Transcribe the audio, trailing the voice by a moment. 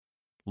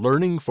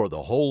Learning for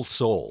the Whole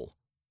Soul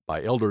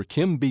by Elder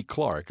Kim B.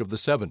 Clark of the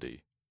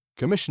 70,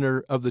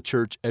 Commissioner of the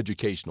Church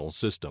Educational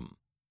System.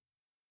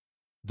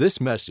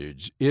 This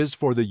message is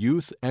for the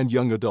youth and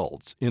young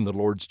adults in the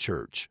Lord's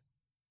Church.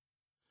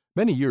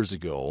 Many years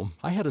ago,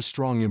 I had a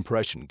strong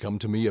impression come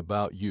to me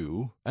about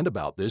you and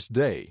about this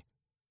day.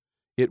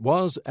 It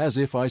was as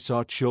if I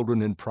saw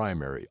children in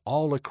primary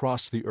all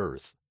across the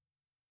earth.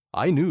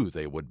 I knew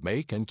they would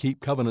make and keep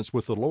covenants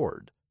with the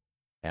Lord,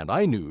 and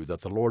I knew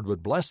that the Lord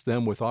would bless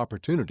them with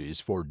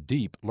opportunities for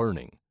deep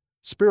learning,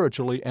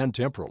 spiritually and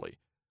temporally,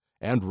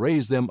 and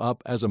raise them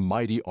up as a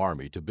mighty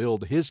army to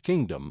build His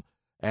kingdom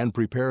and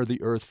prepare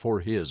the earth for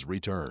His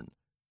return.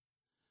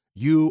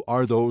 You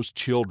are those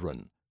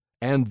children,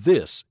 and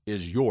this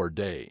is your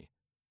day.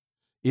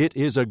 It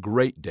is a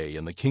great day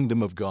in the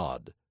kingdom of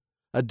God,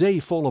 a day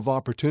full of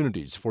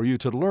opportunities for you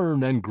to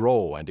learn and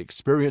grow and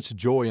experience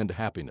joy and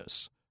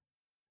happiness.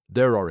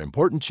 There are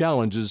important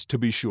challenges, to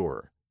be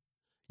sure.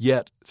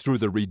 Yet, through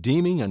the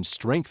redeeming and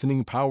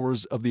strengthening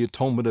powers of the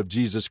atonement of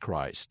Jesus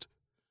Christ,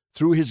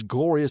 through His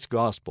glorious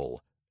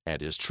gospel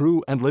and His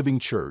true and living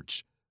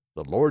church,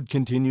 the Lord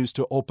continues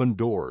to open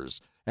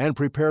doors and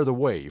prepare the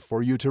way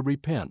for you to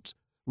repent,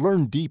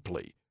 learn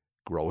deeply,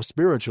 grow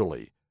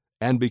spiritually,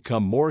 and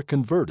become more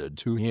converted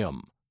to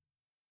Him.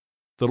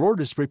 The Lord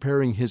is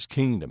preparing His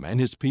kingdom and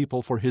His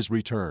people for His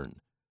return,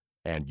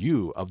 and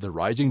you of the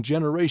rising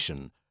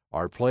generation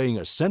are playing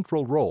a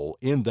central role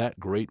in that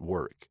great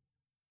work.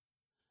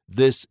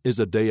 This is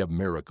a day of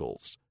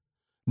miracles.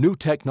 New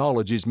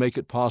technologies make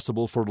it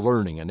possible for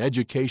learning and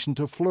education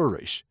to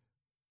flourish.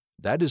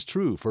 That is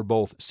true for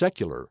both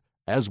secular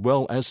as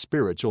well as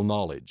spiritual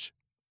knowledge.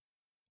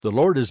 The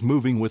Lord is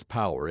moving with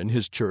power in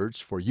His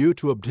church for you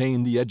to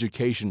obtain the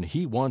education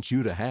He wants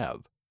you to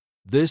have.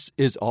 This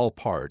is all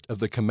part of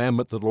the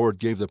commandment the Lord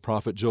gave the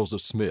prophet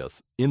Joseph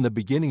Smith in the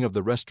beginning of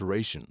the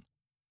Restoration.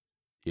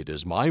 It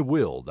is my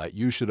will that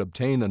you should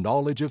obtain a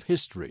knowledge of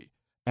history,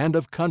 and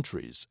of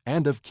countries,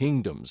 and of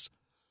kingdoms,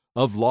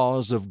 of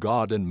laws of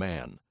God and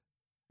man,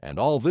 and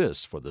all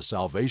this for the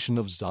salvation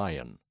of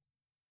Zion.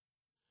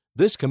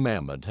 This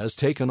commandment has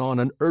taken on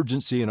an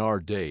urgency in our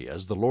day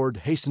as the Lord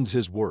hastens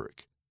His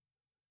work.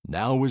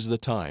 Now is the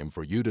time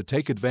for you to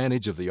take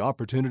advantage of the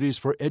opportunities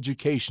for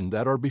education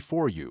that are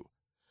before you,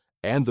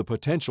 and the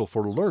potential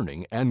for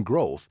learning and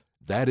growth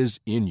that is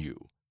in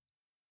you.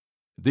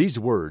 These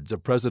words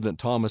of President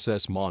Thomas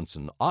S.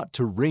 Monson ought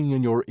to ring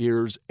in your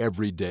ears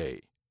every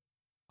day.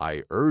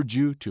 I urge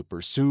you to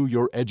pursue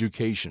your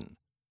education.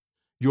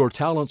 Your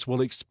talents will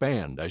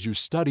expand as you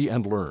study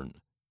and learn.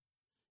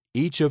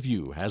 Each of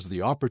you has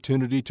the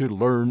opportunity to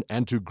learn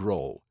and to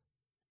grow.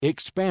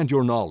 Expand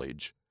your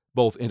knowledge,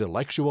 both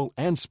intellectual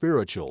and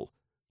spiritual,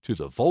 to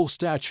the full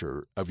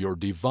stature of your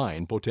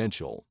divine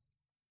potential.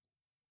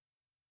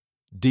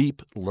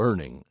 Deep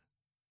learning.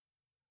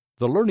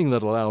 The learning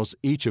that allows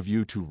each of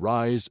you to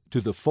rise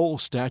to the full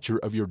stature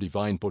of your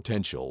divine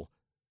potential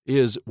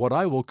is what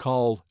I will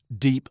call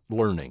deep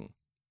learning.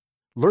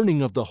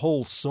 Learning of the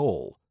whole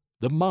soul,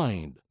 the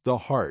mind, the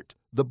heart,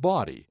 the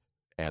body,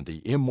 and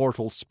the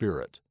immortal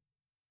spirit.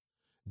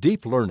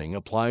 Deep learning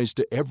applies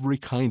to every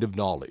kind of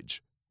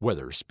knowledge,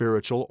 whether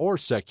spiritual or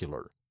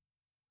secular.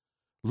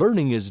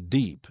 Learning is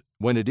deep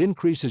when it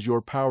increases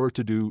your power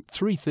to do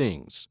three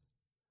things.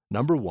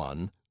 Number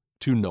 1,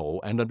 to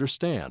know and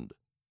understand.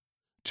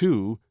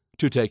 2,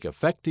 to take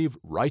effective,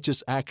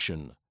 righteous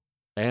action.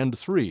 And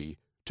 3,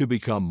 to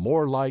become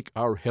more like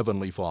our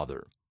Heavenly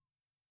Father.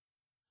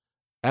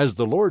 As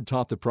the Lord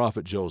taught the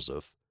prophet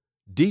Joseph,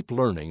 deep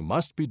learning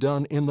must be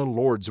done in the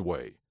Lord's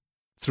way,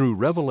 through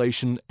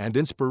revelation and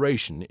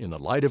inspiration in the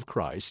light of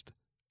Christ,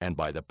 and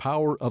by the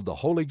power of the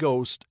Holy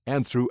Ghost,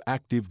 and through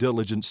active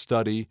diligent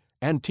study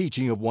and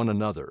teaching of one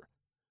another,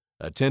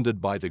 attended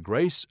by the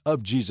grace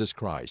of Jesus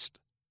Christ.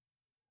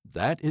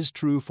 That is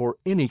true for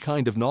any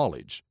kind of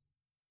knowledge.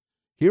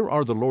 Here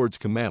are the Lord's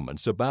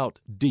commandments about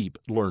deep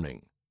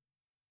learning.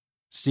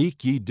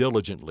 Seek ye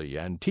diligently,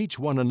 and teach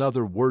one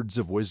another words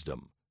of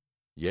wisdom.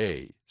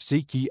 Yea,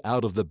 seek ye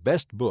out of the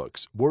best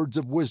books words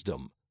of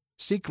wisdom.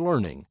 Seek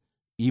learning,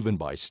 even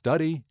by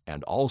study,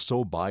 and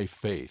also by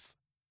faith.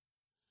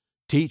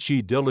 Teach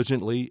ye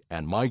diligently,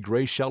 and my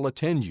grace shall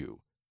attend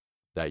you,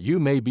 that you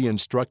may be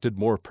instructed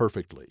more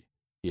perfectly,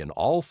 in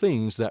all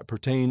things that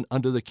pertain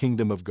unto the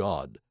kingdom of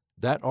God,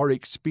 that are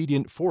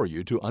expedient for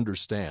you to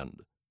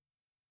understand.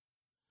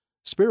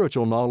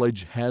 Spiritual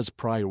knowledge has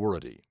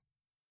priority.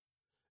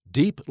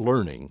 Deep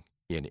learning,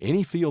 in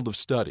any field of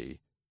study,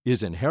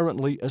 is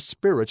inherently a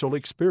spiritual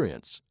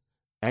experience,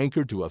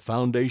 anchored to a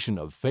foundation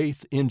of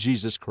faith in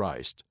Jesus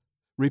Christ,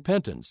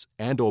 repentance,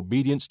 and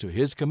obedience to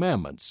His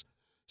commandments,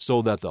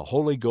 so that the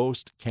Holy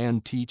Ghost can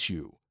teach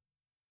you.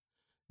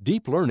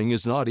 Deep learning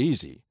is not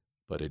easy,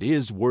 but it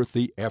is worth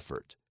the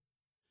effort.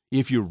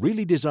 If you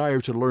really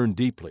desire to learn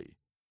deeply,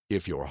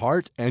 if your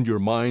heart and your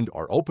mind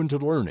are open to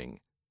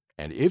learning,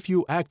 and if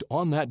you act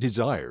on that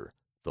desire,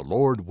 the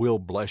Lord will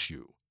bless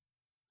you.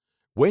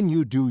 When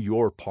you do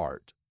your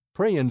part,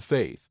 pray in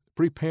faith,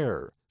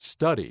 prepare,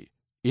 study,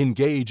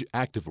 engage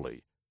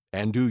actively,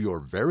 and do your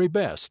very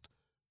best,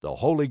 The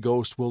Holy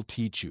Ghost will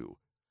teach you,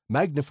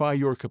 magnify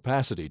your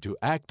capacity to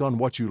act on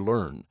what you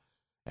learn,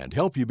 and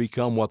help you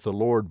become what the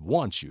Lord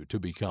wants you to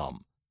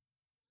become.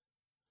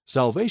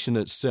 Salvation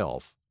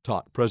itself,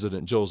 taught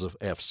President Joseph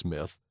F.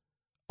 Smith,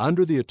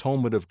 under the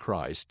atonement of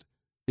Christ,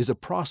 is a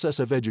process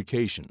of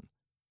education.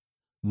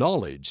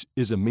 Knowledge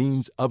is a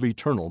means of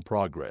eternal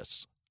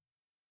progress.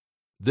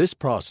 This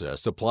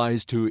process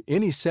applies to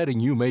any setting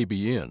you may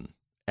be in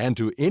and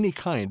to any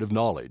kind of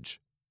knowledge.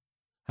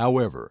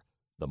 However,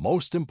 the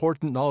most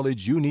important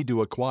knowledge you need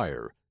to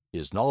acquire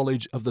is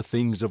knowledge of the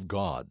things of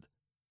God.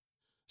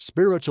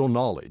 Spiritual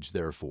knowledge,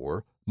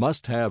 therefore,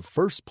 must have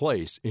first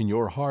place in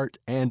your heart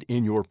and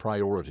in your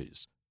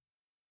priorities.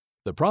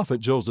 The prophet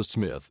Joseph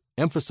Smith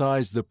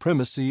emphasized the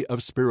primacy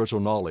of spiritual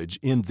knowledge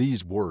in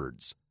these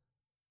words: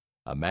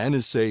 "A man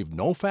is saved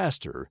no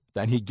faster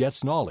than he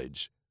gets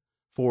knowledge,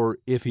 for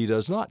if he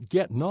does not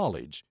get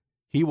knowledge,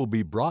 he will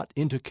be brought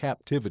into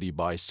captivity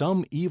by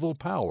some evil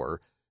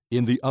power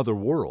in the other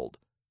world,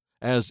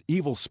 as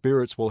evil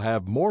spirits will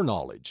have more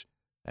knowledge,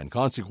 and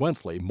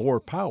consequently more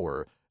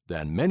power,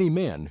 than many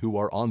men who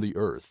are on the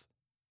earth.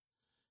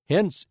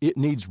 Hence it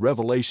needs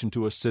revelation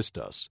to assist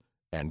us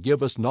and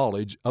give us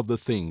knowledge of the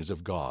things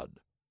of God."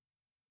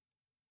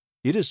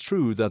 It is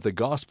true that the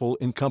gospel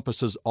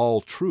encompasses all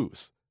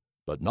truth,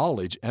 but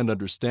knowledge and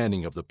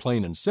understanding of the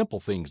plain and simple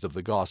things of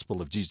the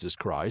gospel of Jesus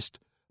Christ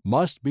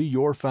must be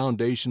your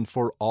foundation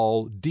for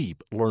all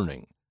deep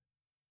learning.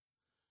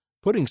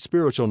 Putting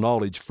spiritual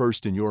knowledge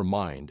first in your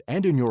mind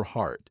and in your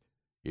heart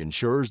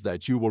ensures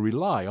that you will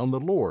rely on the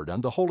Lord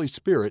and the Holy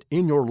Spirit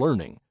in your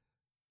learning,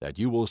 that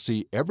you will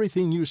see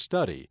everything you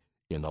study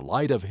in the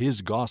light of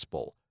His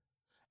gospel,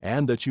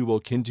 and that you will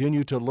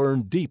continue to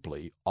learn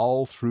deeply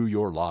all through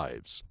your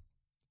lives.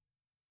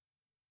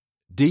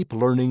 Deep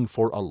learning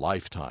for a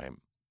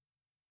lifetime.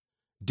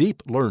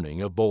 Deep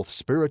learning of both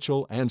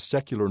spiritual and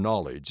secular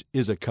knowledge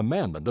is a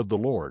commandment of the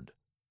Lord.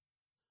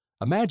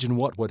 Imagine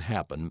what would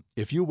happen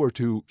if you were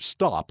to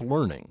stop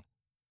learning.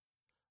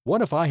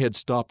 What if I had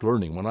stopped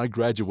learning when I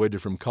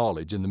graduated from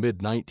college in the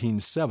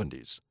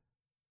mid-1970s?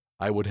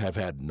 I would have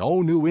had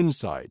no new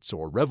insights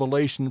or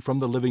revelation from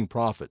the living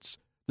prophets,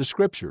 the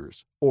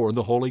Scriptures, or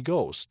the Holy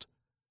Ghost.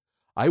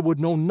 I would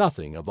know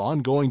nothing of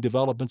ongoing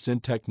developments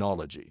in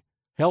technology,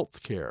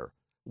 health care,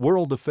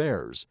 world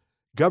affairs,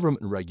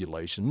 government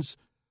regulations,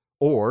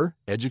 or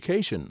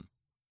education.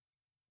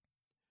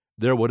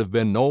 There would have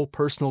been no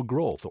personal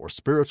growth or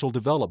spiritual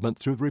development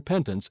through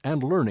repentance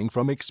and learning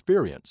from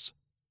experience.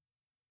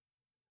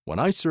 When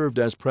I served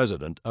as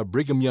president of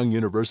Brigham Young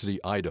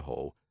University,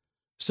 Idaho,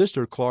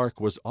 Sister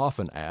Clark was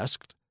often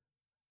asked,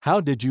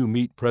 "How did you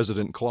meet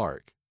President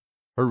Clark?"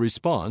 Her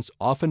response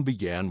often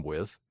began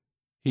with,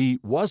 "He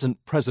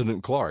wasn't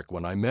President Clark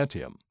when I met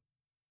him."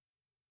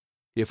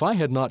 If I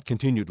had not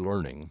continued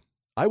learning,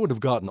 I would have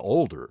gotten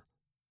older,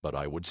 but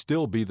I would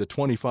still be the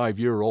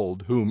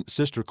 25-year-old whom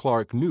Sister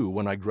Clark knew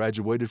when I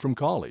graduated from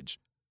college.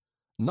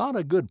 Not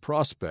a good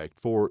prospect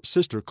for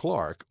Sister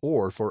Clark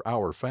or for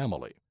our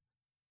family.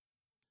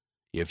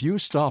 If you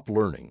stop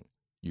learning,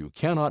 you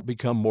cannot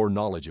become more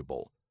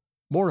knowledgeable,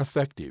 more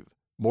effective,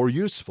 more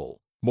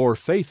useful, more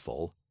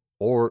faithful,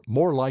 or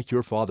more like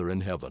your Father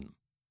in heaven.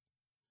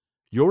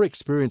 Your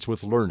experience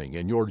with learning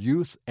in your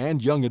youth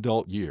and young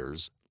adult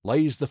years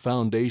lays the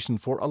foundation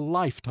for a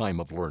lifetime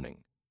of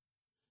learning.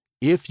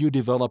 If you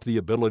develop the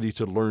ability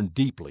to learn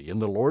deeply in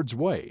the Lord's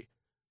way,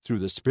 through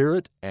the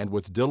Spirit and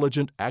with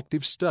diligent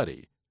active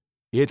study,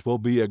 it will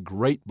be a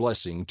great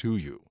blessing to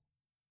you.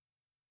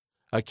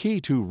 A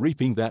key to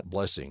reaping that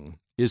blessing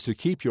is to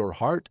keep your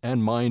heart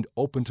and mind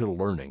open to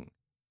learning.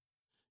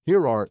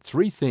 Here are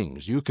 3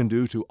 things you can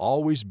do to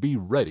always be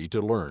ready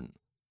to learn.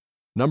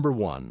 Number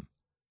 1,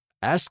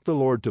 ask the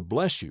Lord to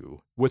bless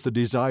you with the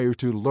desire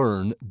to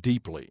learn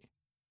deeply.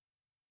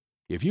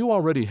 If you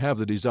already have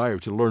the desire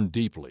to learn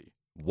deeply,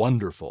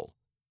 wonderful.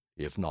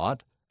 If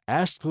not,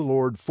 ask the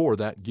Lord for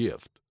that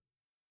gift.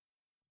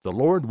 The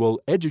Lord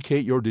will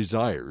educate your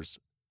desires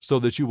so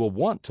that you will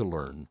want to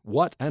learn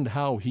what and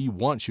how He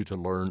wants you to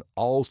learn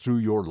all through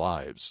your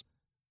lives.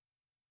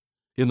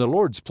 In the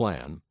Lord's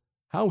plan,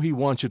 how He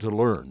wants you to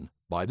learn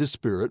by the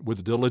Spirit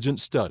with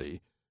diligent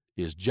study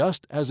is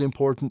just as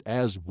important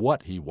as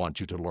what He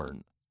wants you to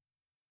learn.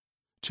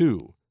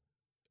 2.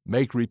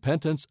 Make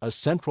repentance a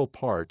central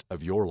part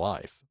of your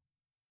life.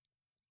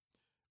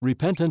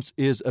 Repentance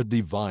is a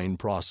divine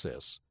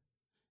process.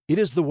 It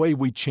is the way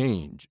we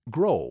change,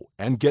 grow,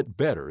 and get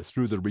better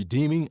through the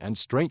redeeming and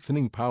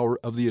strengthening power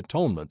of the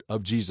atonement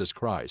of Jesus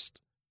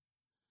Christ.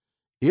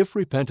 If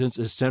repentance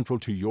is central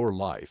to your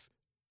life,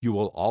 you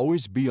will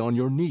always be on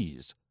your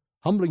knees,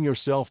 humbling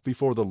yourself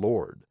before the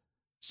Lord,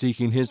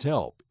 seeking His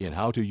help in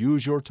how to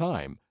use your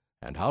time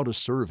and how to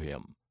serve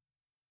Him.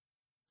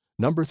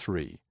 Number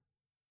 3,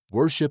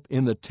 worship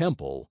in the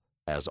temple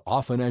as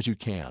often as you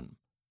can.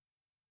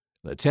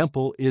 The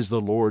temple is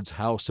the Lord's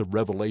house of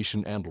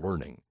revelation and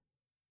learning.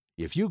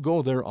 If you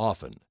go there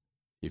often,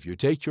 if you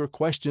take your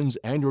questions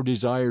and your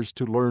desires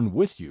to learn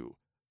with you,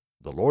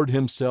 the Lord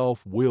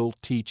Himself will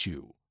teach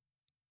you.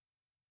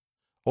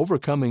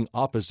 Overcoming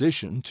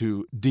Opposition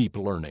to Deep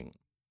Learning.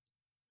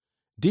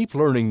 Deep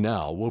learning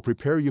now will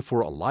prepare you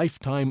for a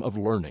lifetime of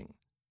learning.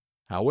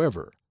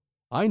 However,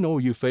 I know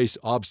you face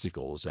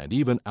obstacles and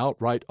even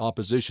outright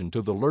opposition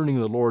to the learning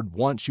the Lord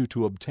wants you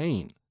to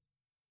obtain.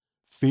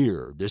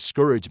 Fear,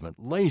 discouragement,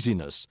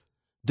 laziness,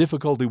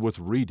 difficulty with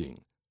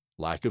reading,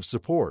 lack of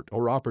support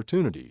or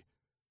opportunity,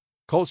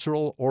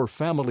 cultural or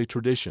family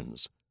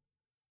traditions,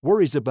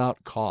 worries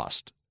about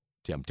cost,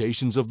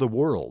 temptations of the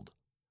world,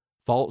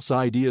 false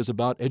ideas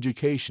about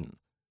education,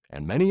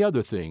 and many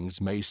other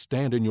things may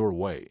stand in your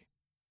way.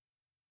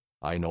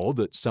 I know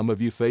that some of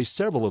you face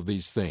several of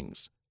these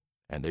things,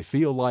 and they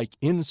feel like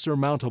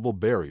insurmountable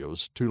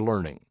barriers to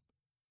learning.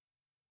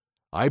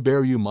 I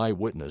bear you my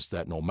witness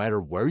that no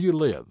matter where you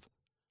live,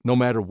 no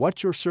matter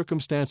what your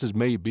circumstances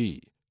may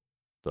be,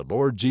 the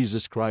Lord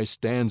Jesus Christ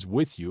stands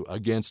with you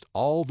against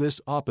all this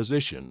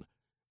opposition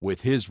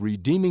with His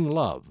redeeming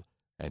love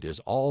and His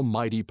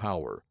almighty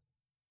power.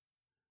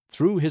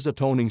 Through His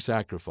atoning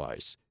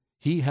sacrifice,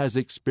 He has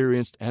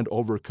experienced and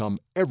overcome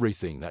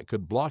everything that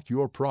could block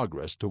your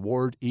progress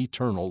toward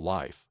eternal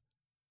life.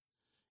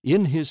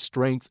 In His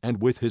strength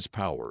and with His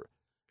power,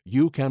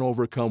 you can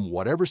overcome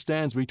whatever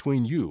stands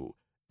between you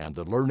and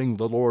the learning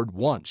the Lord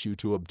wants you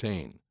to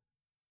obtain.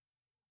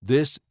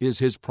 This is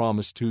His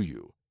promise to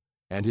you,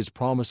 and His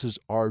promises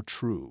are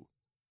true.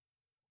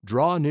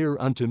 Draw near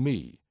unto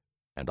me,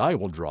 and I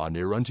will draw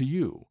near unto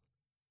you.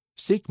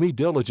 Seek me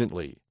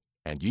diligently,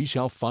 and ye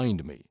shall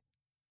find me.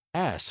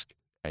 Ask,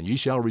 and ye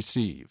shall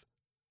receive.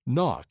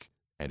 Knock,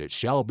 and it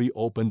shall be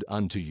opened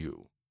unto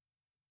you.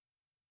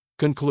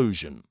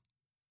 Conclusion.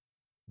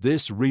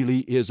 This really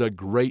is a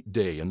great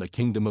day in the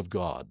kingdom of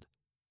God.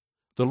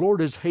 The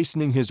Lord is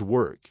hastening His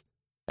work,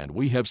 and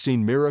we have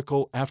seen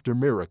miracle after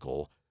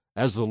miracle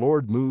as the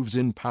Lord moves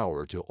in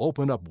power to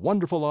open up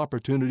wonderful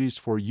opportunities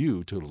for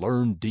you to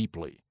learn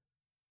deeply.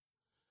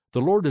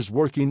 The Lord is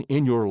working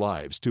in your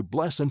lives to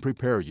bless and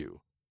prepare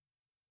you.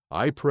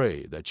 I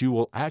pray that you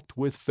will act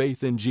with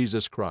faith in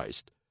Jesus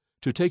Christ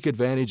to take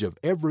advantage of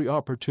every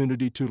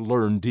opportunity to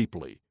learn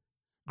deeply,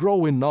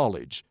 grow in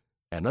knowledge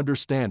and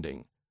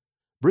understanding,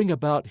 bring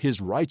about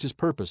His righteous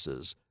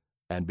purposes,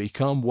 and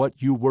become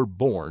what you were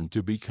born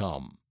to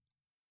become.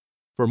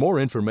 For more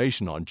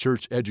information on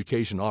church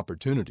education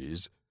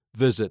opportunities,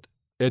 visit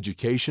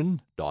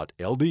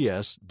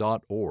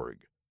education.lds.org.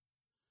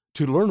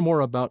 To learn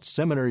more about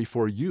Seminary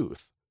for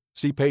Youth,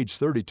 see page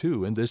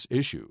 32 in this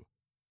issue.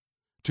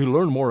 To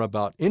learn more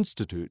about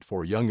Institute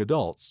for Young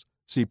Adults,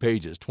 see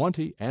pages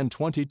 20 and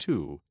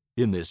 22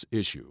 in this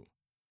issue.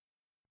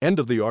 End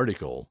of the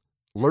article,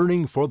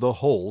 Learning for the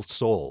Whole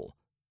Soul,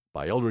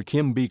 by Elder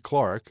Kim B.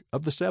 Clark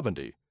of the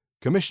 70,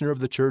 Commissioner of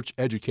the Church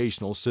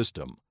Educational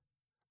System.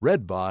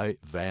 Read by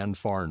Van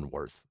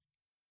Farnworth.